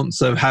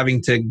importance of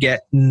having to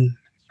get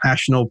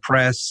national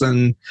press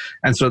and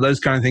sort of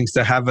those kind of things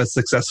to have a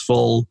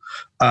successful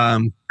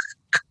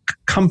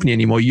company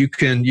anymore. You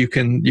can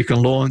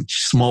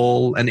launch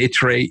small and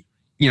iterate,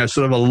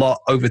 sort of a lot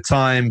over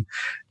time,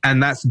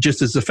 and that's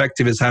just as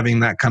effective as having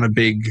that kind of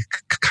big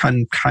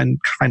kind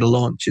of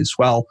launch as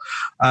well.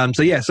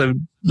 So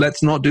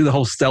let's not do the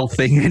whole stealth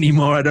thing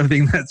anymore. I don't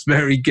think that's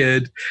very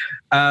good.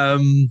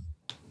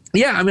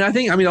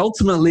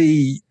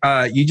 Ultimately,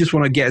 you just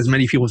want to get as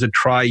many people to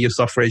try your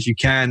software as you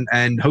can,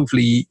 and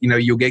hopefully,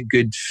 you'll get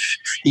good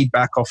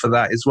feedback off of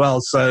that as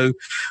well. So,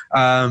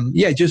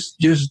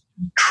 just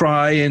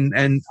try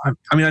and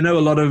I know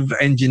a lot of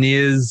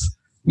engineers,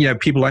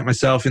 people like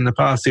myself in the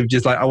past who've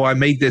just like, oh, I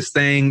made this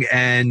thing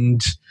and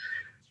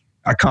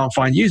I can't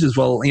find users.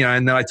 Well,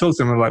 and then I talk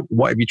to them, I'm like,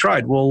 what have you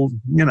tried? Well,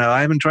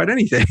 I haven't tried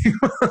anything.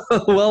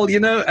 Well,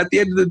 at the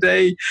end of the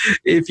day,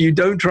 if you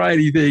don't try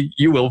anything,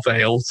 you will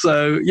fail.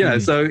 So,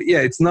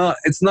 it's not,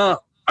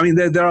 I mean,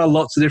 there are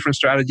lots of different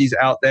strategies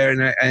out there,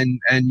 and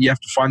you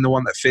have to find the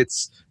one that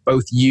fits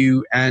both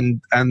you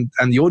and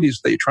the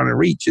audience that you're trying to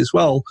reach as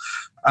well.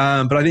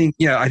 But I think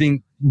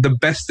the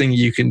best thing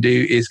you can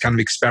do is kind of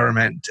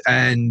experiment.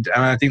 And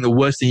I think the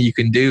worst thing you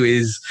can do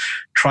is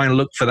try and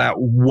look for that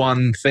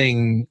one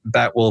thing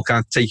that will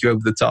kind of take you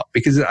over the top,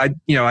 because I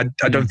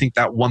don't think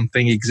that one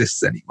thing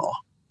exists anymore.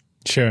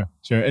 Sure.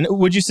 And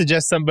would you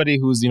suggest somebody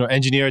who's,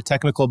 engineer,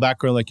 technical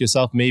background like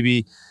yourself,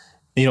 maybe,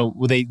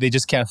 they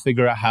just can't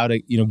figure out how to,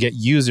 get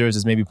users,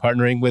 is maybe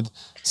partnering with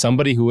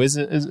somebody who is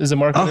a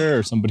marketer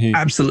or somebody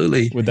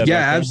absolutely with that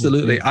background?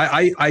 Absolutely.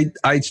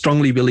 I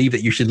strongly believe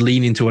that you should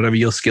lean into whatever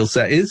your skill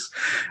set is.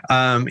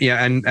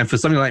 And for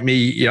something like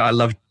me, I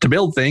love to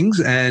build things,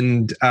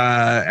 and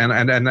I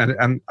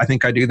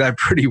think I do that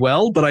pretty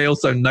well, but I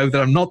also know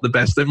that I'm not the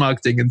best at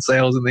marketing and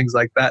sales and things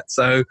like that.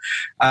 So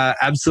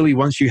absolutely,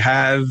 once you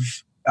have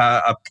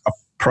a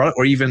product,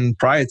 or even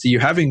prior to you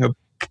having a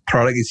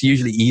product, it's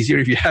usually easier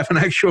if you have an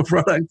actual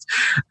product.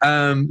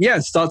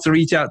 Start to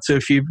reach out to a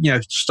few,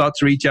 start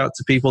to reach out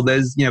to people.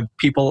 There's,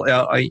 people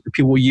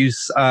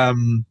use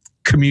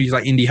communities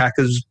like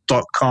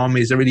indiehackers.com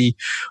is a really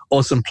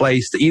awesome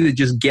place to either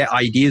just get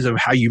ideas of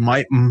how you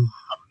might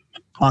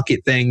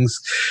market things,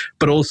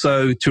 but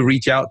also to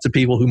reach out to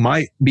people who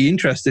might be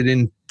interested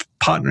in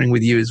partnering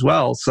with you as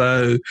well.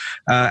 So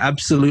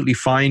absolutely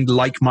find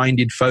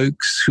like-minded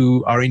folks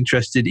who are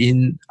interested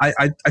in. I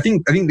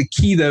think the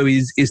key though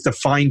is to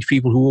find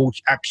people who will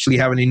actually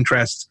have an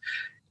interest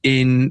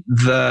in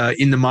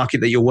the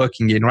market that you're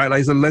working in, right?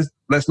 Like, so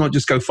let's not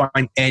just go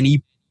find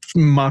any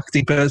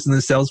marketing person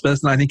and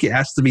salesperson. I think it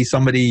has to be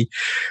somebody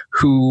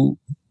who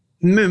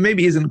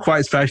maybe isn't quite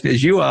as passionate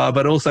as you are,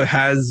 but also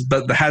has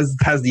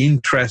the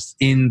interest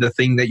in the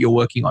thing that you're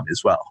working on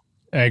as well.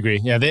 I agree.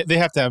 Yeah, they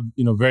have to have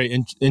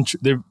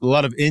a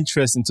lot of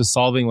interest into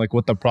solving like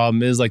what the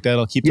problem is. Like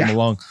that'll keep them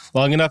along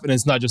long enough, and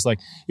it's not just like,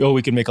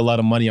 we can make a lot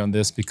of money on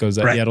this, because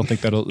I don't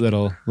think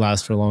that'll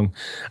last for long.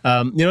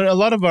 A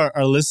lot of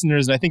our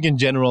listeners, and I think in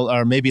general,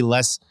 are maybe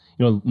less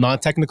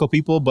non-technical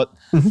people. But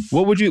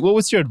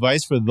what's your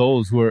advice for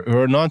those who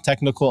are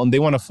non-technical and they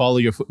want to follow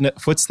your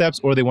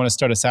footsteps, or they want to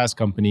start a SaaS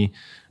company?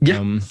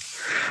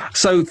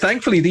 So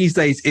thankfully these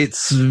days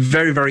it's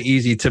very, very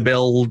easy to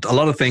build a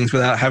lot of things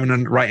without having to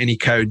write any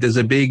code. There's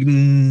a big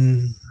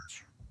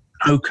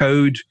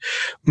no-code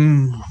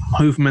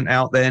movement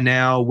out there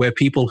now where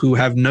people who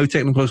have no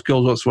technical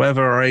skills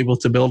whatsoever are able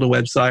to build a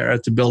website or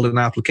to build an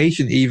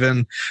application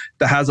even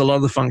that has a lot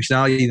of the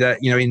functionality that,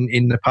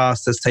 in the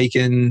past has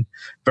taken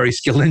very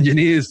skilled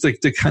engineers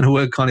to kind of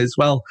work on as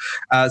well.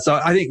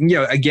 So I think,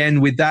 again,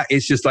 with that,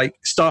 it's just like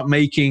start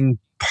making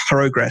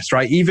progress,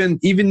 right? Even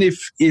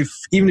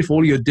if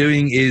all you're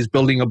doing is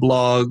building a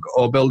blog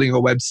or building a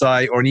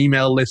website or an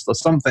email list or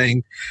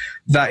something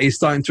that is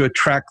starting to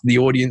attract the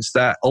audience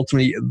that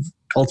ultimately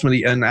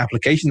an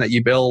application that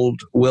you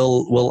build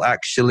will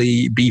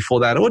actually be for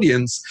that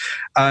audience,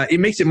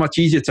 it makes it much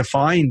easier to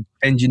find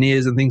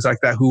engineers and things like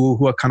that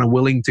who are kind of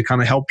willing to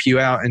kind of help you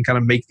out and kind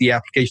of make the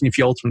application, if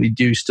you ultimately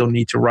do still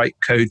need to write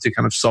code to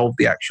kind of solve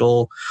the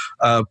actual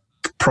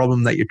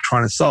problem that you're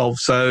trying to solve.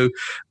 So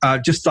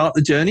just start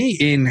the journey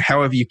in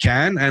however you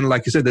can. And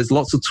like I said, there's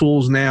lots of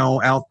tools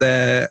now out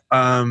there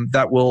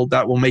that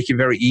will make it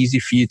very easy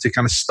for you to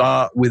kind of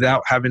start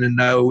without having to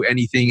know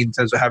anything in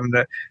terms of having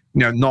to,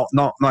 not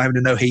having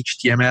to know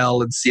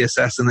HTML and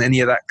CSS and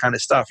any of that kind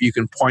of stuff. You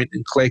can point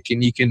and click,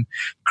 and you can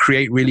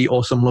create really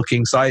awesome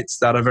looking sites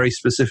that are very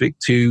specific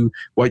to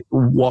what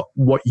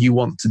you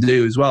want to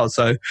do as well.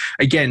 So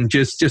again,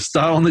 just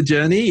start on the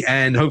journey,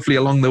 and hopefully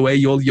along the way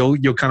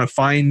you'll kind of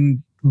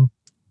find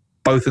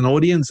both an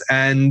audience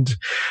and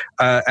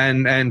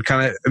kind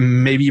of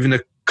maybe even a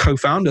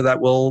co-founder that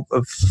will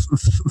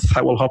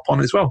hop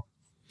on as well.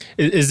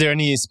 Is there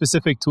any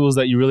specific tools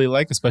that you really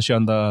like, especially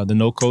on the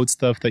no-code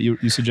stuff that you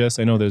suggest?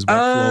 I know there's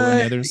Webflow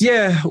and others.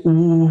 Yeah,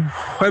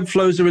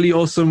 Webflow is a really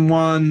awesome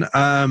one.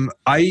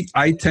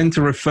 I tend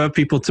to refer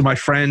people to my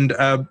friend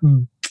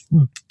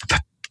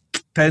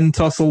Ben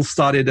Tossell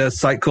started a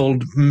site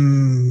called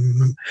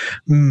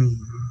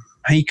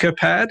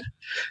MakerPad,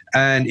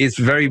 and it's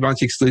very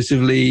much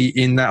exclusively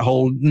in that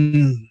whole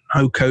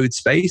no-code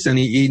space, and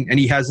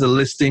he has a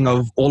listing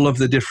of all of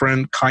the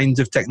different kinds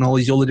of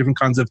technologies, all the different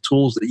kinds of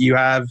tools that you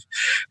have.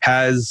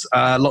 Has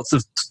lots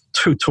of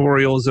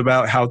tutorials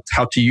about how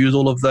to use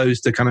all of those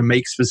to kind of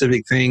make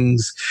specific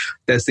things.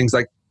 There's things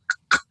like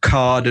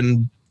Card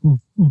and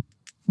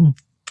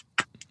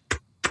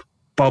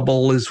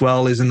Bubble as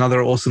well is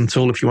another awesome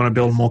tool if you want to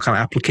build more kind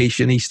of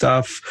application-y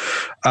stuff.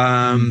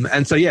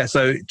 And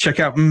so check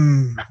out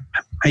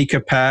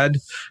MakerPad,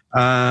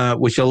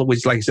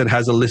 which like I said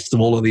has a list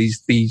of all of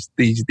these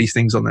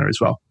things on there as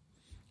well.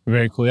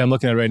 Very cool. Yeah, I'm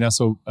looking at it right now.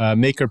 So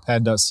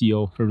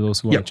makerpad.co for those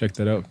who want to check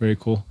that out. Very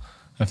cool.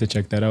 I have to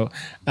check that out.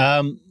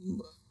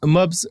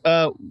 Mubs,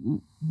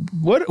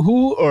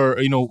 who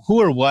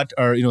or what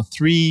are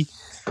three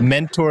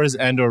mentors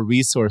and or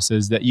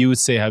resources that you would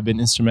say have been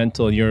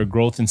instrumental in your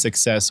growth and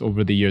success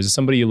over the years? Is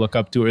somebody you look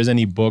up to, or is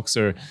any books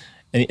or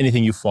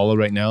anything you follow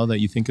right now that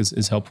you think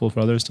is helpful for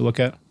others to look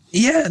at?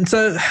 Yeah, and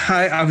so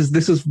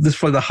this was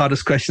probably the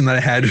hardest question that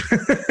I had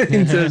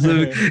in terms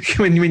of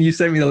when you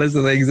sent me the list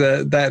of things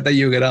that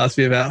you were going to ask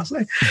me about. I was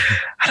like,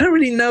 I don't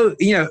really know.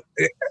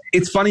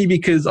 It's funny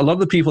because a lot of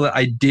the people that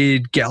I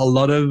did get a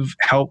lot of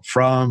help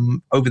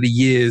from over the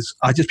years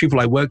are just people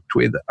I worked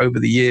with over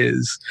the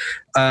years,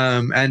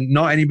 and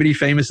not anybody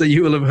famous that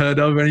you will have heard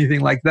of or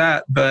anything like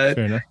that. But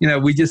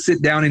we just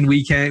sit down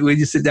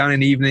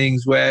in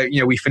evenings where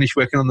we finish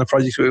working on the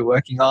projects we were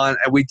working on,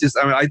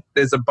 and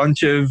there's a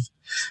bunch of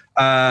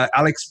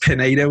Alex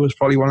Pineda was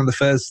probably one of the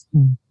first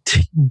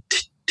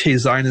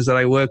designers that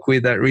I work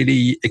with that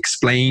really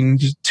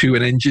explained to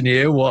an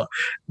engineer what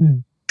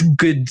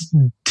good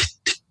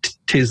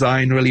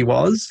design really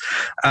was.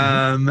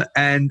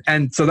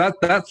 And so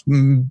that's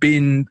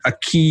been a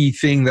key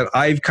thing that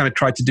I've kind of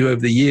tried to do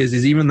over the years,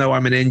 is even though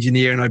I'm an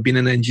engineer and I've been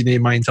an engineer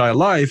my entire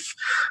life,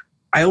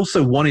 I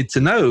also wanted to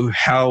know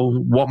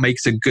what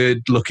makes a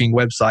good looking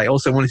website. I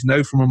also wanted to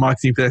know from a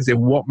marketing perspective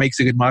what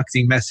makes a good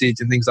marketing message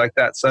and things like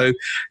that. So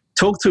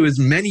talk to as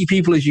many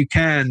people as you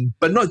can,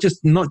 but not just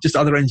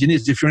other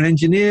engineers. If you're an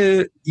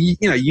engineer,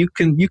 you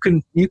can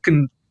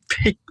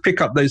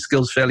pick up those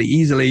skills fairly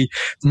easily.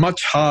 It's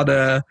much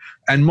harder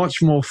and much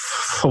more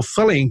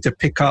fulfilling to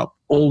pick up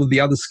all of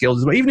the other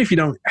skills. But even if you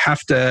don't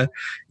have to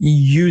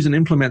use and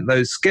implement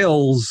those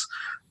skills,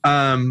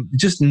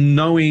 just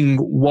knowing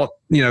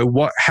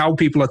how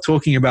people are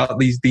talking about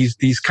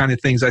these kind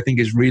of things, I think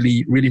is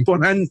really, really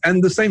important.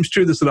 And the same's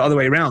true the sort of other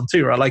way around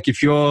too, right? Like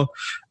if you're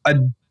a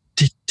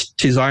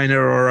designer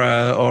or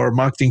a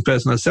marketing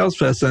person or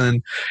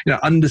salesperson,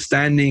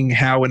 understanding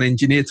how an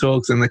engineer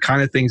talks and the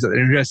kind of things that they're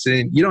interested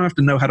in, you don't have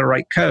to know how to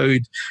write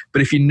code,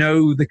 but if you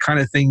know the kind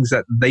of things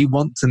that they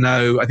want to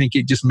know, I think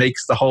it just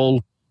makes the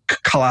whole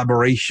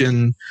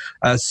collaboration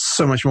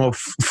so much more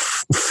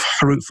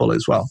fruitful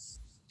as well.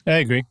 I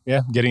agree.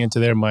 Yeah, getting into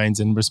their minds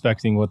and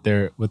respecting what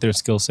their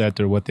skill set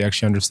or what they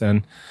actually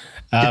understand.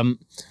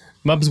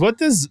 Mubs, what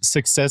does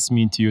success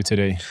mean to you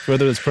today,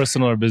 whether it's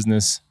personal or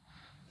business?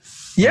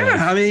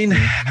 Yeah, I mean,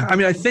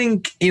 I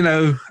think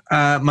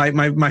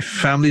my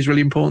family is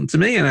really important to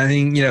me, and I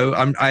think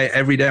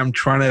every day I'm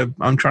trying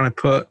to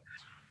put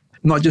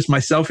not just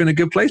myself in a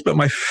good place, but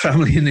my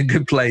family in a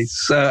good place.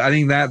 So I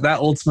think that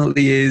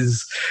ultimately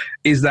is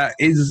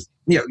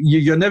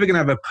you're never going to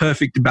have a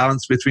perfect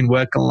balance between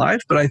work and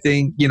life, but I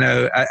think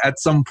at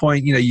some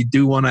point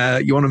you want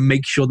to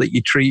make sure that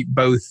you treat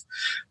both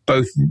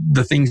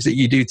the things that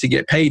you do to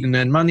get paid and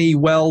earn money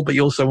well, but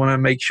you also want to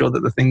make sure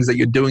that the things that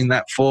you're doing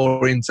that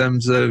for, in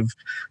terms of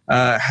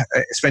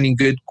spending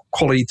good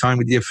quality time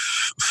with your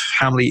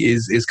family,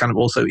 is kind of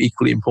also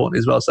equally important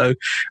as well. So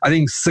I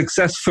think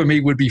success for me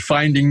would be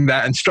finding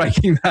that and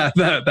striking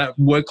that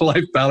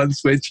work-life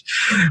balance, which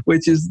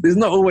is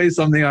not always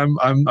something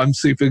I'm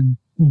super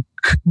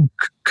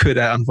good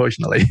at,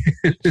 unfortunately.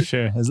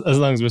 Sure, as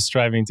long as we're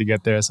striving to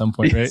get there at some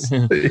point, right?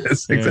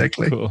 Yes,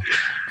 exactly. Yeah,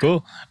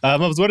 cool.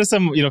 What are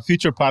some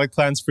future product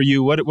plans for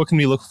you? What can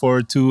we look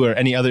forward to, or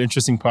any other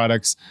interesting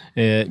products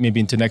maybe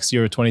into next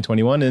year or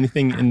 2021?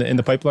 Anything in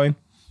the pipeline?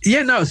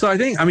 Yeah, no. So I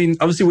think,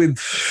 obviously with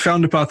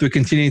FounderPath, we're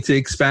continuing to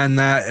expand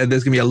that.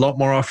 There's going to be a lot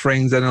more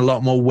offerings and a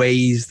lot more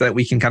ways that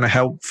we can kind of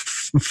help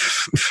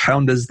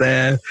founders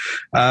there.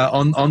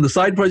 On the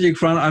side project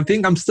front, I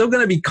think I'm still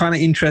going to be kind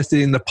of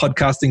interested in the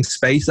podcasting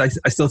space. I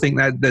still think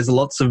that there's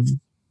lots of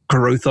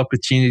growth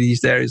opportunities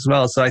there as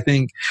well. So I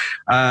think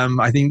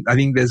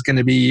there's going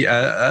to be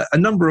a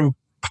number of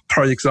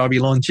projects that I'll be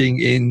launching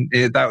in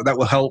that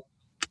will help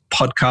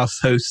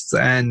podcast hosts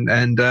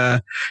and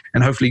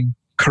hopefully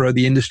grow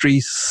the industry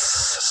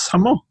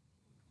some more.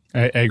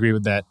 I agree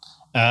with that.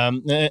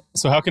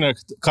 So how can our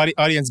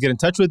audience get in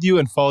touch with you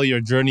and follow your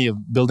journey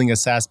of building a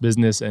SaaS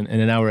business in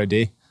an hour a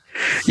day?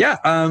 Yeah.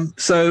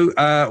 So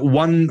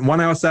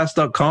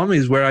 1hoursas.com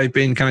is where I've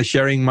been kind of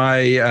sharing my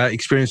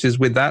experiences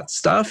with that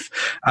stuff.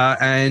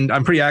 And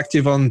I'm pretty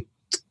active on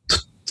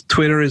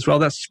Twitter as well.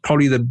 That's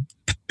probably the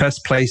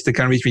best place to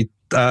kind of reach me.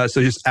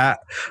 So just at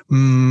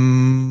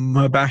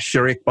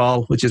Mubashir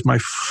Iqbal, which is my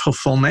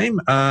full name,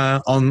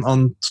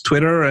 on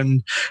Twitter,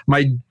 and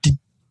my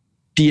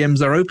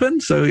DMs are open.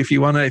 So if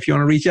you wanna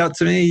reach out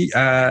to me,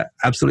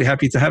 absolutely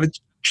happy to have a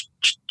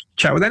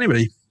chat with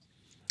anybody.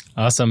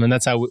 Awesome. And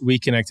that's how we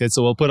connected.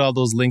 So we'll put all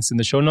those links in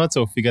the show notes.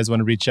 So if you guys want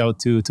to reach out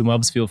to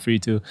Mubs, feel free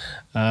to.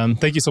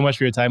 Thank you so much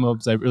for your time,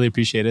 Mubs. I really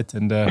appreciate it.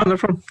 And no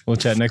problem. We'll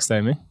chat next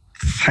time. Eh?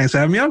 Thanks for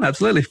having me on.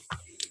 Absolutely.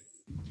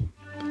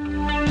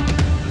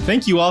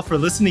 Thank you all for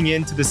listening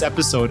in to this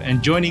episode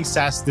and joining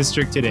SaaS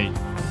District today.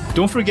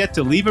 Don't forget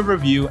to leave a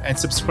review and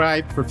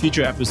subscribe for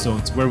future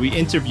episodes where we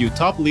interview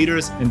top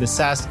leaders in the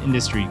SaaS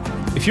industry.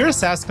 If you're a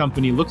SaaS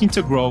company looking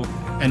to grow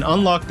and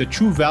unlock the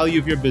true value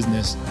of your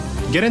business,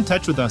 get in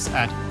touch with us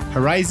at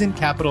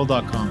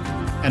horizoncapital.com.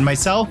 And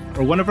myself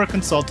or one of our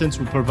consultants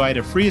will provide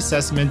a free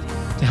assessment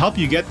to help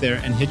you get there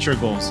and hit your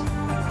goals.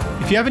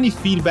 If you have any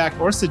feedback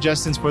or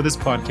suggestions for this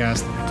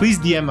podcast, please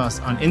DM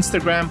us on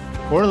Instagram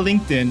or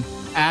LinkedIn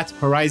at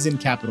Horizon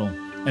Capital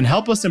and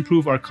help us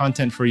improve our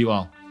content for you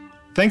all.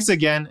 Thanks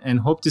again and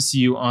hope to see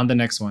you on the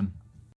next one.